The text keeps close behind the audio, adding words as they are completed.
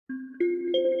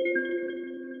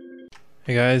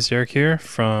Hey guys, Derek here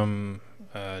from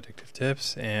Addictive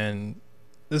Tips, and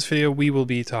this video we will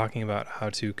be talking about how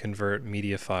to convert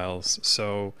media files.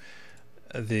 So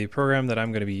the program that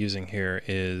I'm going to be using here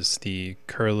is the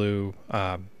Curlew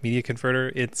media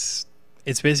converter. It's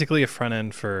basically a front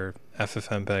end for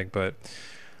FFmpeg, but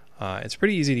it's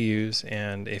pretty easy to use,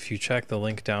 and if you check the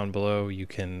link down below you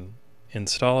can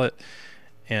install it,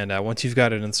 and once you've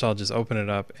got it installed, just open it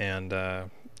up, and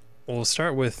we'll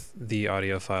start with the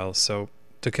audio files. So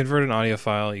to convert an audio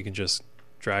file, you can just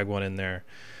drag one in there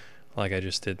like I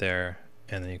just did there,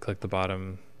 and then you click the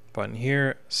bottom button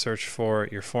here, search for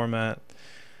your format,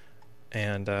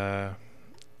 and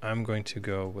I'm going to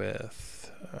go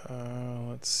with,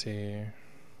 let's see,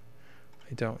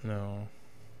 I don't know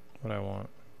what I want.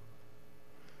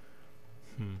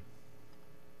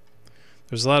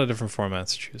 There's a lot of different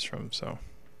formats to choose from, so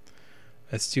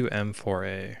let's do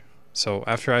M4A. So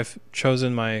after I've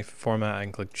chosen my format, I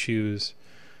can click choose.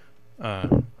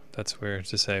 That's weird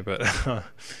to say, but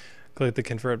click the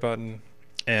convert button.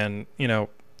 And, you know,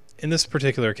 in this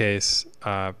particular case,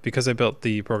 because I built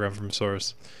the program from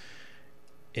source,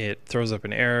 it throws up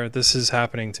an error. This is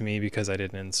happening to me because I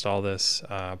didn't install this,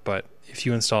 but if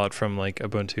you install it from like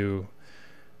Ubuntu,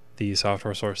 the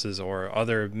software sources or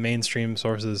other mainstream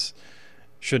sources,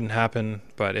 shouldn't happen.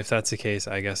 But if that's the case,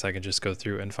 I guess I can just go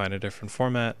through and find a different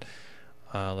format.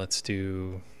 Let's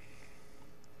do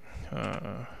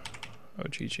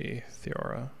OGG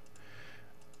Theora,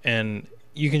 and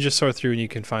you can just sort through and you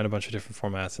can find a bunch of different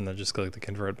formats, and then just click the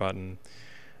convert button,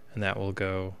 and that will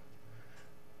go.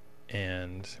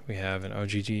 And we have an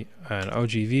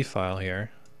OGV file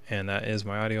here, and that is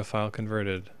my audio file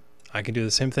converted. I can do the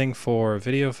same thing for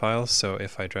video files. So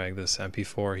if I drag this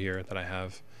MP4 here that I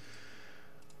have,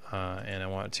 and I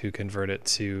want to convert it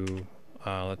to,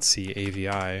 let's see,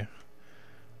 AVI,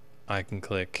 I can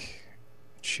click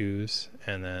choose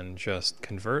and then just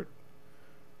convert,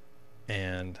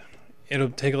 and it'll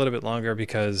take a little bit longer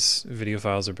because video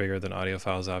files are bigger than audio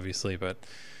files, obviously, but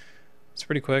it's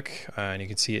pretty quick, and you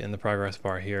can see it in the progress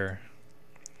bar here.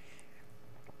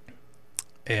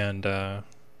 And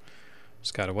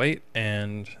just gotta wait,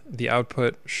 and the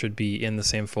output should be in the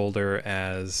same folder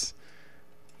as,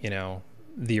 you know,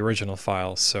 the original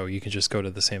file. So you can just go to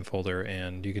the same folder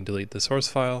and you can delete the source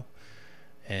file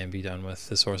and be done with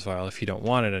the source file if you don't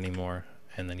want it anymore,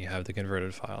 and then you have the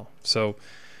converted file. So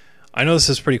I know this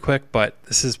is pretty quick, but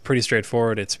this is pretty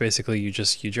straightforward. It's basically you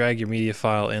drag your media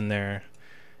file in there,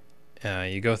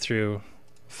 you go through,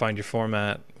 find your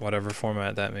format, whatever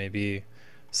format that may be,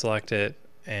 select it,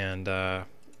 and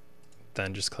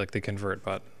then just click the convert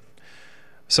button.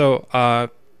 So I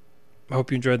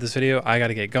hope you enjoyed this video. I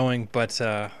gotta get going, but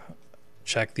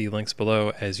check the links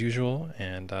below as usual,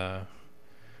 and